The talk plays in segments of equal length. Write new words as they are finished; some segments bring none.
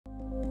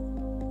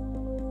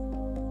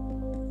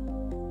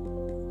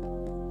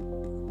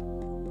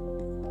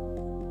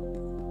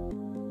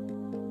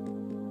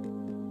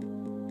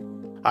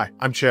Hi,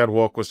 I'm Chad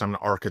Walquist. I'm an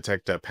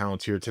architect at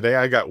Palantir. Today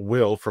I got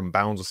Will from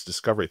Boundless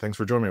Discovery. Thanks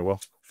for joining me, Will.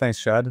 Thanks,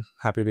 Chad.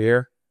 Happy to be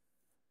here.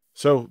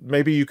 So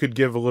maybe you could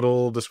give a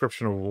little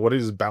description of what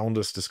is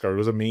Boundless Discovery?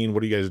 What does it mean?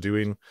 What are you guys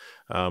doing?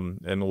 And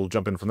we'll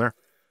jump in from there.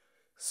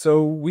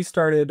 So we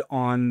started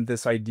on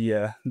this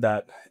idea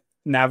that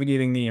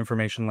navigating the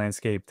information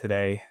landscape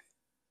today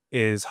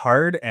is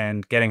hard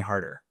and getting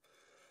harder.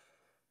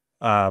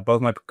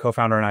 Both my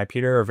co-founder and I,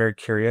 Peter, are very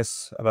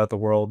curious about the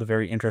world,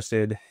 very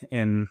interested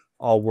in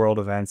all world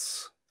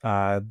events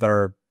that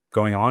are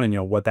going on,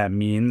 and what that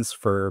means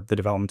for the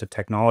development of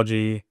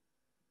technology,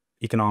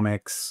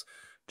 economics,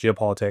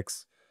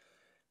 geopolitics.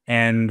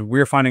 And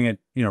we're finding it,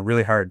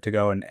 really hard to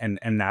go and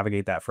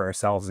navigate that for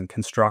ourselves and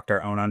construct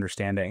our own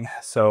understanding.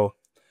 So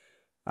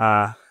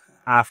uh,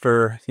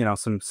 after,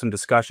 some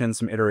discussion,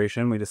 some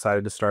iteration, we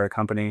decided to start a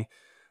company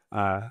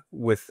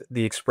with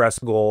the express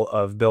goal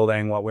of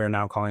building what we're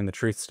now calling the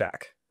truth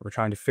stack. We're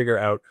trying to figure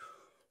out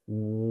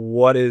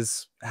what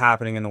is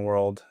happening in the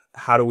world.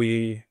 How do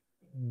we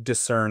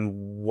discern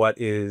what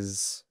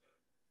is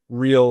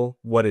real,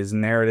 what is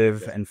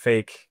narrative and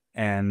fake,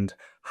 and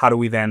how do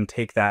we then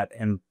take that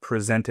and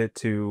present it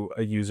to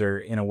a user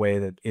in a way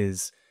that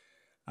is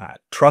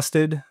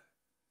trusted,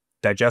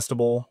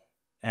 digestible,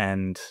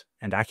 and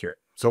accurate?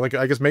 So like,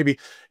 I guess maybe,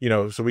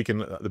 so we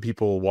can, the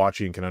people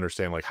watching can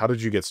understand, like, how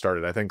did you get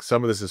started? I think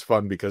some of this is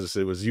fun because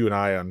it was you and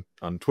I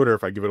on Twitter,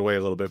 if I give it away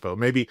a little bit, but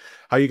maybe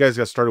how you guys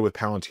got started with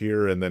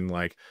Palantir, and then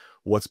like,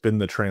 what's been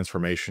the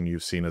transformation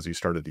you've seen as you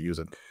started to use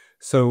it?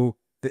 So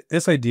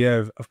this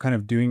idea of kind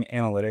of doing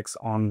analytics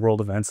on world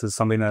events is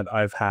something that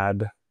I've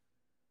had,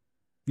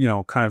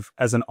 kind of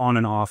as an on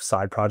and off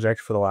side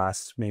project for the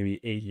last maybe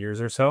 8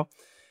 years or so.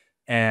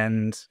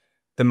 And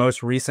the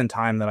most recent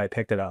time that I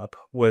picked it up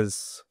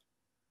was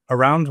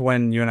around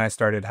when you and I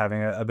started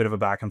having a bit of a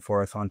back and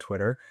forth on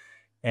Twitter.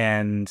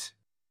 And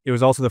it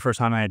was also the first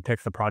time I had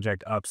picked the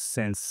project up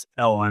since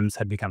LLMs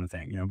had become a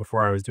thing,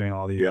 before I was doing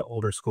all the Yeah.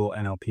 older school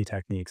NLP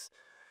techniques.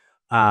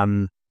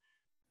 Um,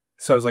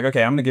 so I was like,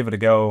 okay, I'm going to give it a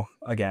go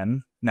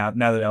again now that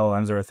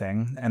LLMs are a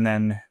thing. And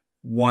then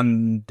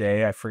one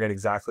day, I forget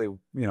exactly,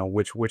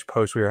 which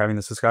post we were having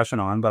this discussion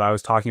on, but I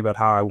was talking about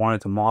how I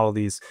wanted to model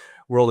these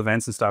world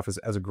events and stuff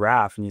as a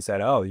graph. And you said,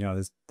 oh,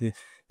 the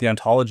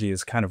ontology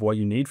is kind of what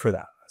you need for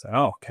that. I said,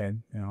 oh, okay.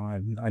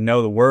 I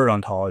know the word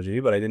ontology,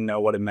 but I didn't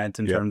know what it meant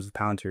in Yeah. terms of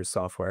Palantir's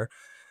software.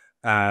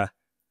 And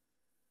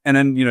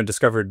then,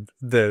 discovered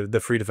the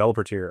free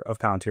developer tier of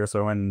Palantir.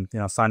 So when,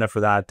 signed up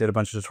for that, did a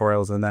bunch of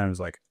tutorials, and then it was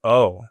like,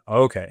 oh,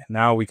 okay,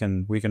 now we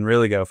can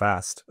really go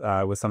fast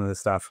with some of this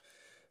stuff.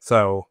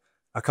 So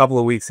a couple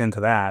of weeks into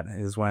that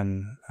is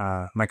when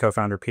my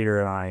co-founder Peter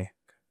and I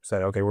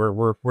said, okay,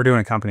 we're doing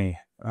a company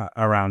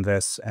around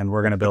this, and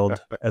we're going to build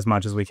as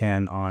much as we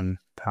can on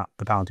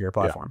the Palantir Yeah.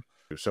 platform.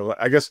 So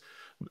I guess,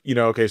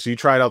 okay, so you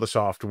tried out the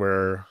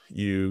software,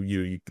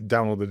 you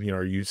downloaded,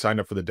 or you signed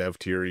up for the dev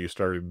tier, you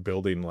started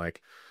building, like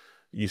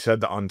you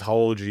said, the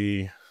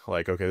ontology,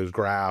 like, okay, there's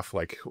graph,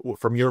 like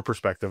from your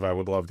perspective, I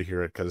would love to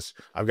hear it because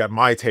I've got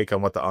my take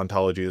on what the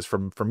ontology is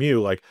from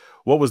you. Like,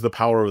 what was the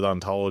power of the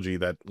ontology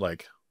that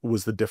like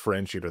was the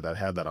differentiator that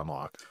had that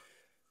unlock?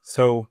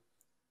 So,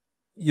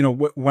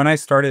 when I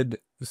started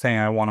saying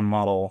I want to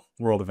model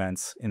world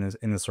events in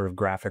this sort of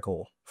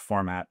graphical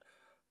format,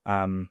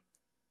 um,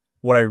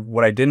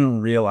 what I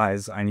didn't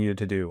realize I needed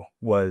to do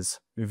was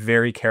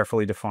very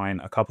carefully define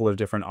a couple of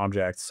different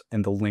objects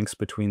and the links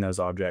between those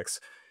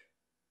objects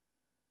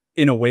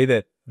in a way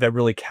that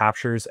really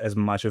captures as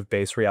much of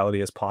base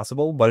reality as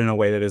possible, but in a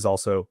way that is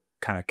also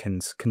kind of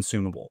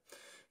consumable.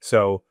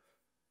 So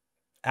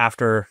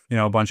after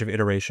a bunch of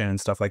iteration and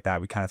stuff like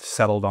that, we kind of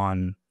settled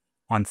on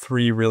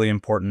three really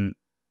important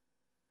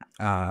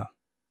uh,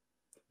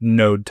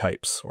 node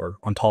types or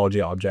ontology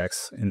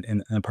objects in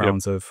the Yep.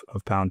 parlance of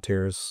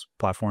Palantir's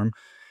platform.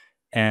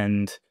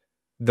 And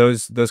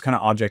those kind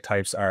of object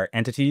types are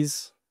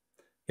entities,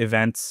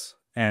 events,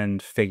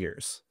 and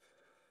figures.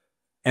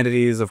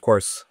 Entities, of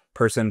course,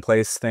 person,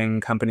 place,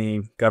 thing,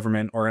 company,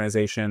 government,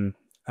 organization.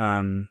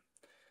 An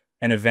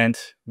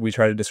event we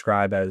try to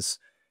describe as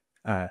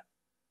uh,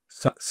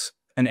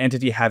 an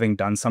entity having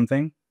done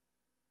something.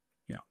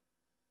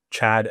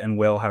 Chad and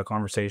Will had a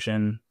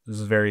conversation. This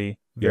is very,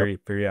 Yep. very,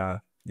 very,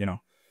 a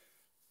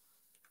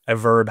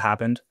verb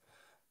happened.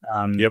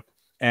 Yep.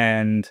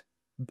 And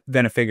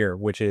then a figure,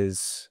 which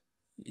is,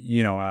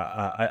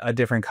 a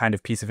different kind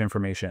of piece of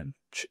information.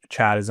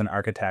 Chad is an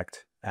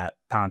architect at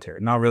Palantir.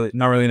 Not really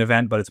an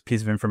event, but it's a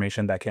piece of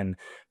information that can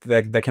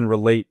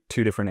relate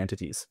to different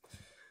entities.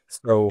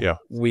 So Yeah.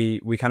 we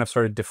kind of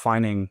started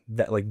defining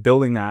that, like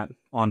building that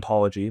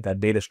ontology, that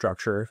data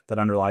structure that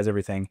underlies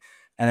everything,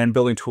 and then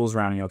building tools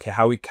around, okay,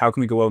 how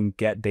can we go out and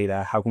get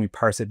data? How can we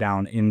parse it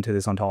down into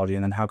this ontology?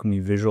 And then how can we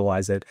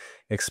visualize it,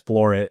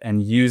 explore it,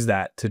 and use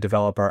that to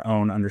develop our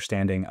own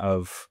understanding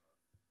of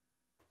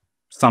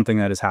something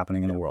that is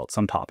happening in the world,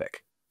 some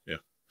topic. Yeah.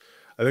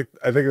 I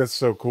think that's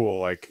so cool.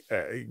 Like,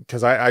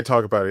 because I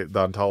talk about it, the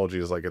ontology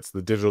is like it's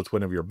the digital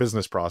twin of your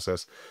business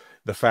process.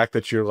 the fact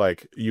that you're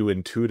like, you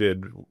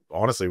intuited,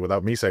 honestly,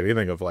 without me saying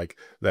anything, of like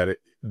that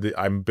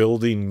I'm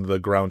building the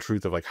ground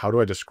truth of like, how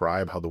do I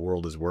describe how the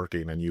world is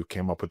working, and you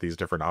came up with these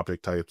different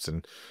object types,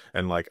 and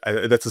like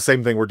that's the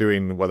same thing we're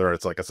doing, whether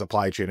it's like a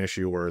supply chain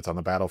issue or it's on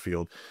the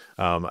battlefield.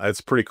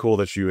 It's pretty cool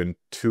that you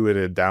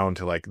intuited down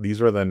to like,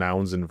 these are the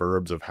nouns and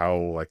verbs of how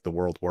like the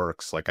world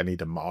works. Like I need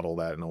to model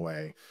that in a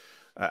way.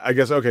 I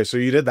guess, okay, so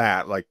you did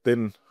that. Like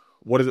then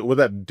what did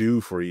that do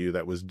for you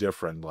that was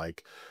different?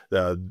 Like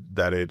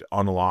that it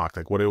unlocked.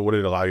 Like what did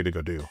it allow you to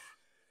go do?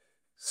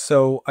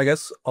 So I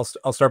guess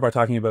I'll start by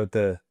talking about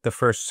the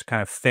first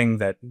kind of thing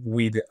that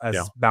we Yeah.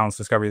 as Balanced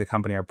Discovery, the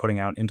company, are putting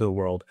out into the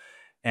world.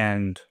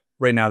 And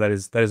right now that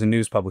is a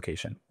news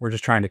publication. We're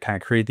just trying to kind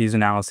of create these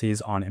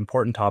analyses on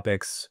important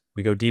topics.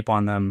 We go deep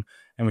on them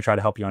and we try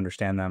to help you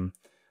understand them.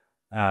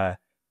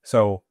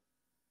 So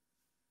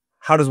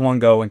how does one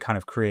go and kind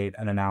of create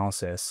an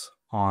analysis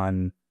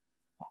on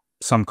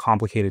some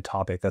complicated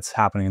topic that's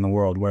happening in the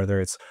world, whether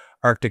it's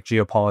Arctic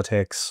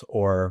geopolitics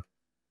or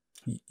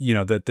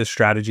the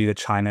strategy that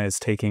China is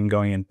taking,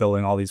 going and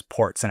building all these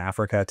ports in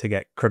Africa to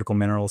get critical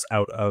minerals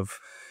out of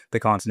the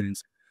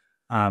continents.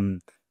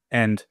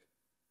 And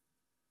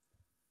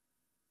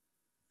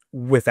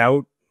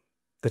without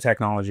the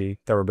technology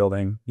that we're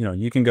building,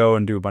 you can go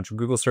and do a bunch of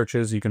Google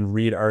searches, you can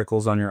read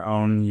articles on your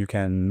own, you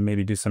can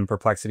maybe do some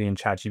Perplexity and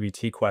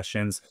ChatGPT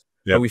questions.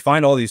 But Yep. we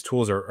find all these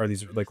tools are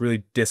these like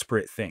really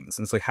disparate things.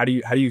 And it's like, how do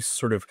you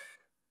sort of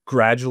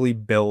gradually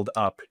build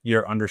up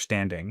your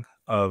understanding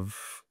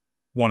of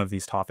one of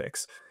these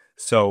topics?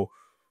 So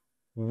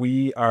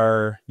we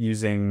are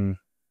using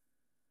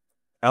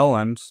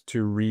LLMs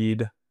to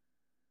read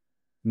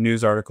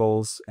news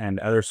articles and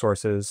other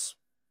sources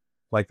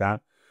like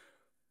that.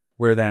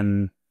 We're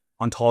then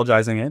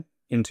ontologizing it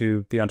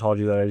into the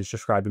ontology that I just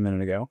described a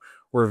minute ago.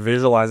 We're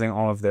visualizing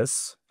all of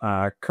this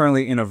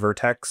currently in a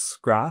vertex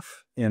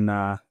graph in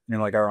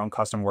like our own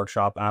custom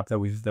workshop app that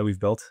we've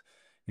built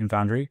in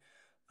Foundry.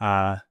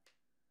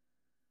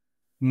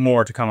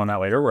 More to come on that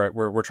later.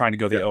 We're trying to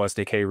go the Yep.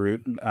 OSDK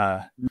route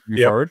moving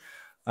Yep. forward.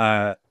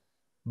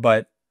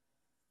 But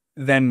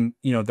then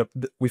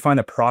we find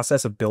the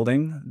process of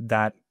building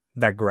that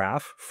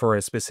graph for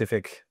a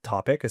specific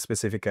topic, a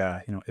specific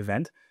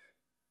event,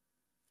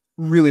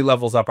 really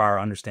levels up our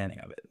understanding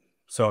of it.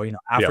 So Yes.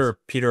 after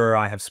Peter or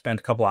I have spent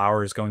a couple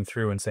hours going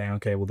through and saying,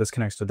 okay, well, this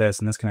connects to this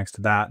and this connects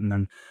to that, and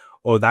then,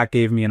 oh, that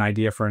gave me an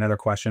idea for another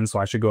question, so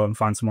I should go out and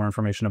find some more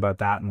information about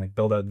that and like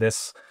build out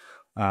this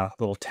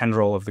little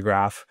tendril of the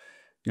graph.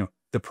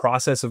 The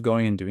process of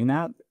going and doing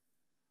that,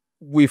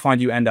 we find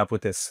you end up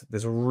with this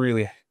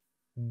really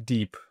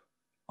deep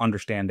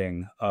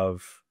understanding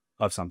of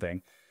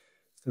something.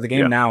 So the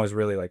game Yeah. now is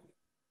really like,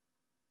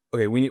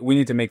 okay, we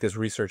need to make this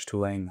research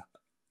tooling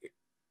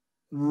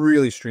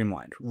really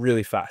streamlined,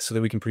 really fast, so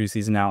that we can produce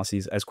these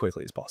analyses as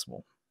quickly as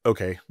possible.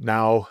 Okay.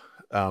 Now,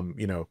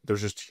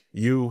 there's just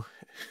you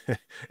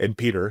and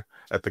Peter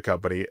at the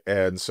company.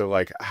 And so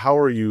like, how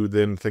are you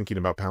then thinking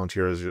about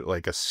Palantir as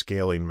like a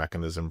scaling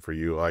mechanism for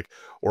you? Like,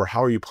 or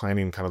how are you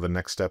planning kind of the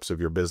next steps of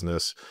your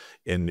business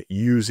in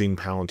using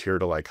Palantir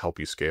to like help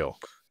you scale?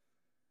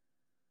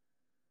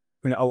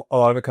 I mean, a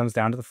lot of it comes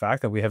down to the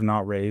fact that we have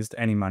not raised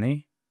any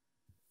money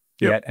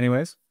Yep. yet.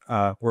 Anyways,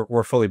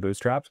 we're fully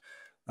bootstrapped.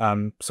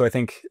 So I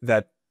think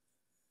that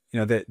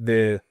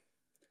the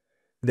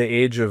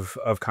age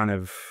of kind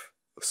of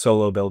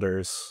solo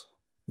builders,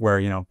 where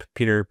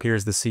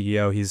Peter's the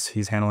CEO,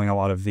 he's handling a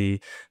lot of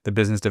the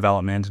business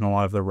development and a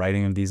lot of the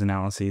writing of these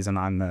analyses, and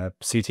I'm the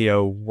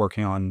CTO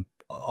working on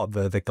all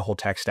the whole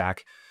tech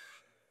stack.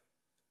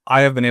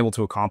 I have been able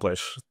to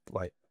accomplish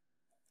like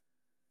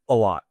a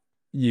lot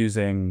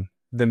using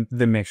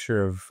the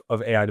mixture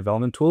of AI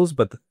development tools,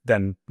 but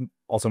then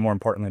also more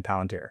importantly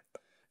Palantir.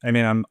 I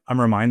mean,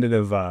 I'm reminded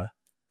of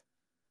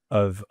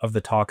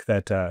the talk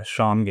that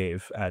Sham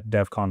gave at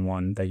DevCon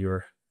 1 that you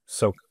were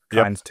so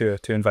Yep. kind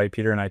to invite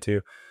Peter and I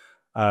to,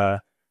 where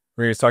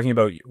he was talking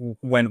about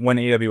when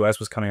AWS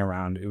was coming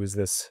around. It was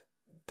this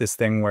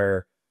thing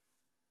where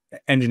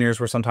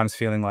engineers were sometimes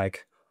feeling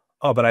like,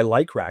 oh, but I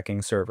like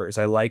racking servers.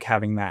 I like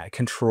having that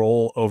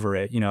control over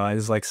it.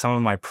 It's like some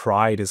of my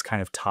pride is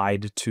kind of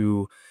tied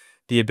to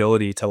the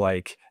ability to,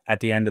 like,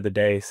 at the end of the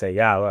day say,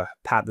 yeah,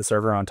 pat the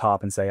server on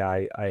top and say,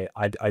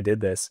 I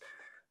did this.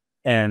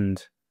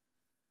 And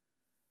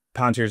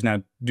Palantir is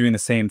now doing the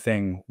same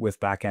thing with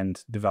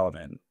backend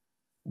development,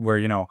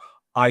 where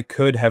I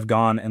could have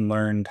gone and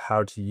learned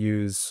how to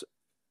use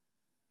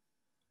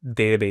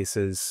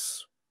databases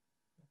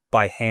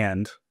by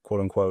hand,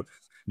 quote unquote,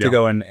 to Yeah.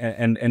 go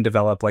and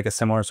develop like a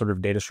similar sort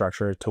of data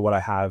structure to what I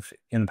have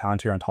in the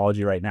Palantir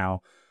ontology right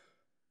now.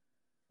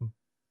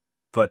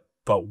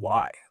 But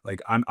why? Like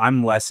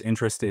I'm less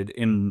interested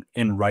in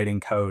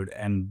writing code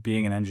and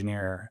being an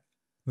engineer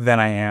than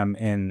I am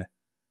in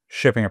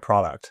shipping a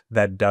product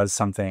that does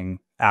something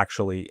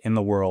actually in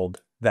the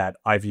world that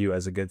I view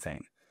as a good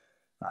thing.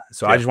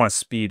 So I Yeah. just want to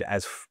speed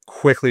as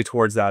quickly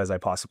towards that as I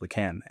possibly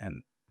can,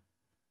 and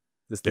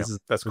this Yeah. this is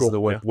That's this is cool.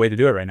 the Yeah. way to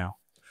do it right now.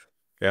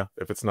 Yeah.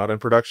 If it's not in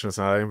production, it's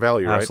not adding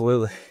value, right?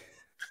 Absolutely.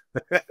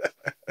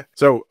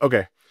 So,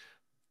 okay,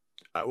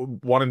 I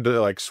wanted to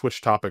like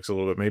switch topics a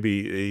little bit.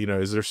 Maybe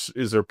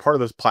is there part of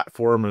this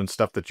platform and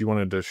stuff that you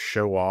wanted to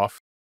show off?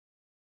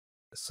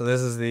 So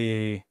this is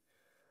the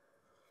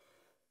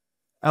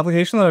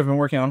application that I've been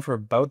working on for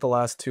about the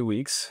last 2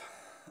 weeks.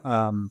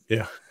 Um,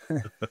 Yeah.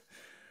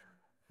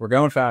 we're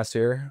going fast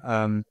here.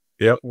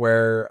 Yep.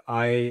 Where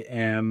I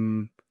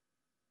am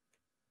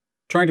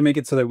trying to make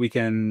it so that we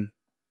can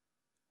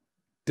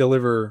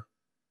deliver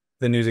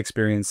the news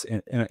experience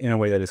in a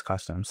way that is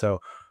custom. So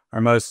our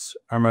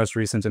most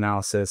recent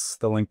analysis,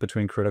 the link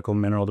between critical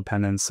mineral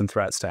dependence and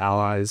threats to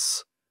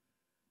allies.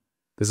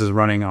 This is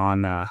running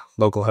on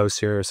localhost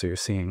here, so you're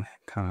seeing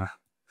kind of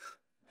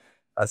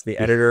that's the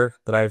Yeah. editor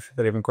that I've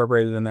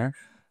incorporated in there.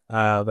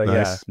 But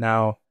yeah, Nice.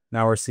 now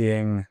we're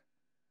seeing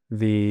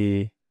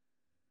the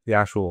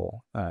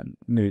actual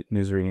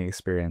news reading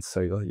experience.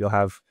 So you'll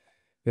have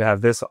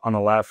this on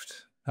the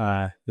left.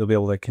 You'll be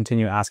able to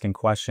continue asking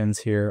questions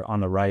here on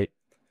the right.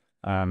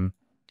 You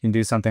can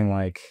do something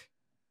like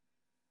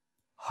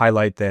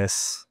highlight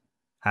this,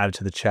 add it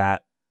to the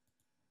chat,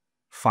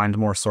 find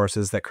more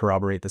sources that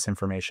corroborate this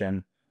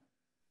information.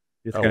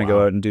 You're just Oh going to go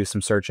wow. out and do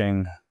some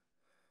searching.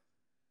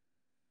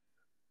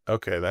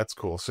 Okay, that's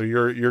cool. So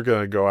you're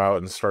gonna go out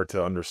and start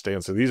to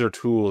understand. So these are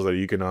tools that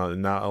you can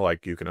not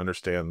like you can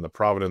understand the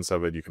provenance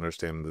of it. You can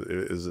understand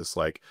is this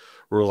like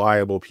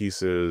reliable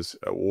pieces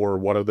or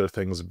what other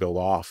things build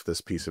off this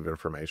piece of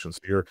information.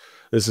 So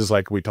this is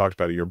like we talked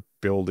about. You're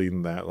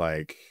building that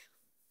like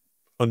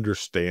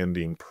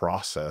understanding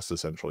process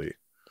essentially.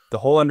 The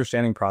whole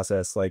understanding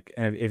process, like,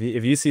 and if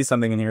you see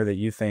something in here that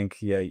you think,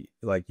 yeah,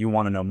 like you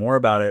want to know more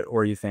about it,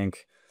 or you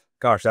think,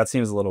 gosh, that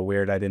seems a little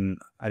weird. I didn't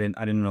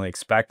really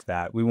expect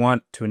that. We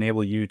want to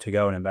enable you to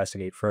go and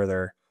investigate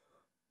further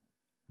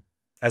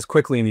as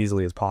quickly and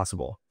easily as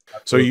possible.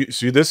 So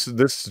Absolutely.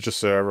 this just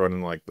so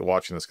everyone like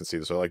watching this can see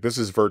this. So like this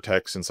is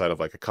Vertex inside of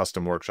like a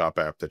custom workshop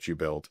app that you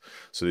built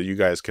so that you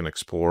guys can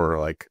explore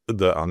like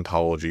the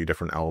ontology,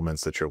 different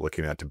elements that you're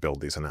looking at to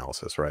build these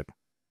analysis, right?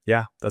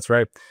 Yeah, that's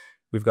right.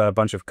 We've got a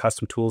bunch of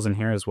custom tools in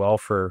here as well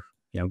for,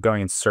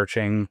 going and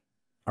searching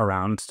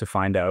around to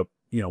find out,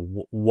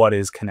 what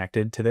is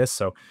connected to this.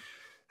 So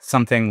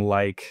something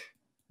like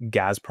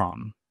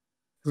Gazprom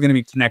is going to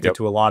be connected Yep.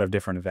 to a lot of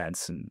different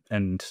events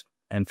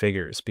and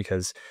figures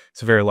because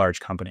it's a very large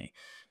company.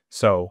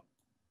 So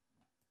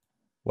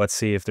let's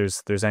see if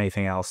there's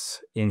anything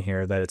else in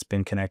here that it's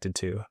been connected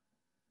to.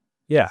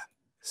 Yeah.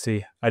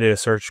 See, I did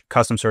a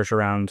custom search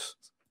around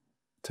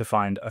to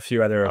find a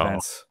few other Oh,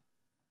 events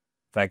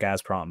that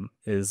Gazprom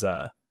is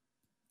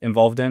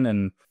involved in,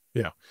 and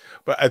yeah.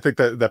 But I think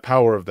that the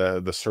power of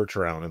the search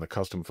around and the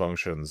custom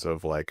functions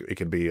of like it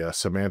can be a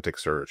semantic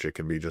search, it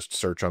can be just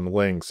search on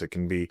links, it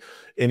can be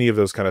any of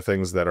those kind of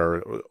things that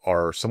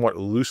are somewhat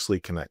loosely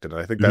connected.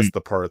 And I think that's Mhm.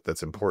 the part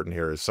that's important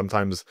here is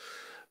sometimes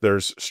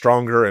there's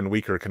stronger and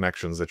weaker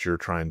connections that you're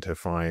trying to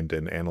find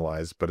and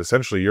analyze, but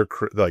essentially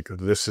like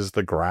this is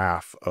the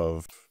graph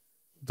of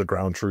the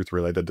ground truth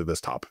related to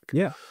this topic.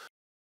 Yeah,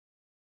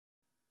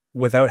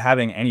 without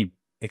having any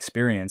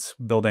experience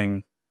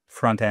building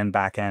front end,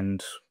 back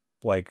end,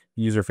 like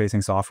user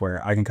facing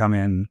software, I can come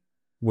in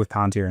with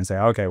Palantir and say,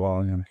 okay,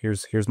 well,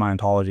 here's my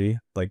ontology,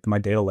 like my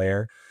data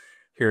layer.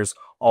 Here's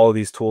all of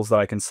these tools that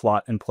I can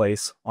slot in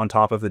place on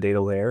top of the data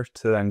layer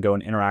to then go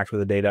and interact with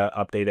the data,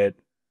 update it,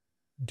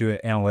 do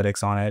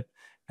analytics on it,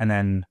 and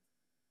then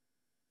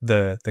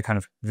the kind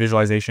of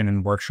visualization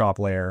and workshop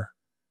layer,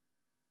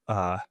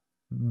 uh,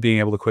 being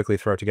able to quickly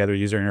throw together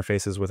user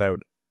interfaces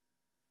without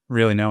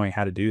really knowing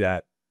how to do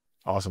that.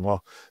 Awesome.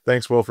 Well,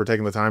 thanks, Will, for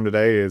taking the time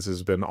today. This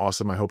has been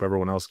awesome. I hope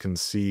everyone else can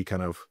see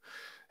kind of,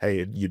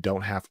 hey, you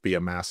don't have to be a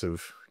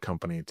massive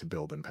company to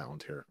build in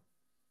Palantir.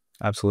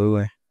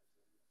 Absolutely.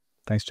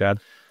 Thanks, Chad.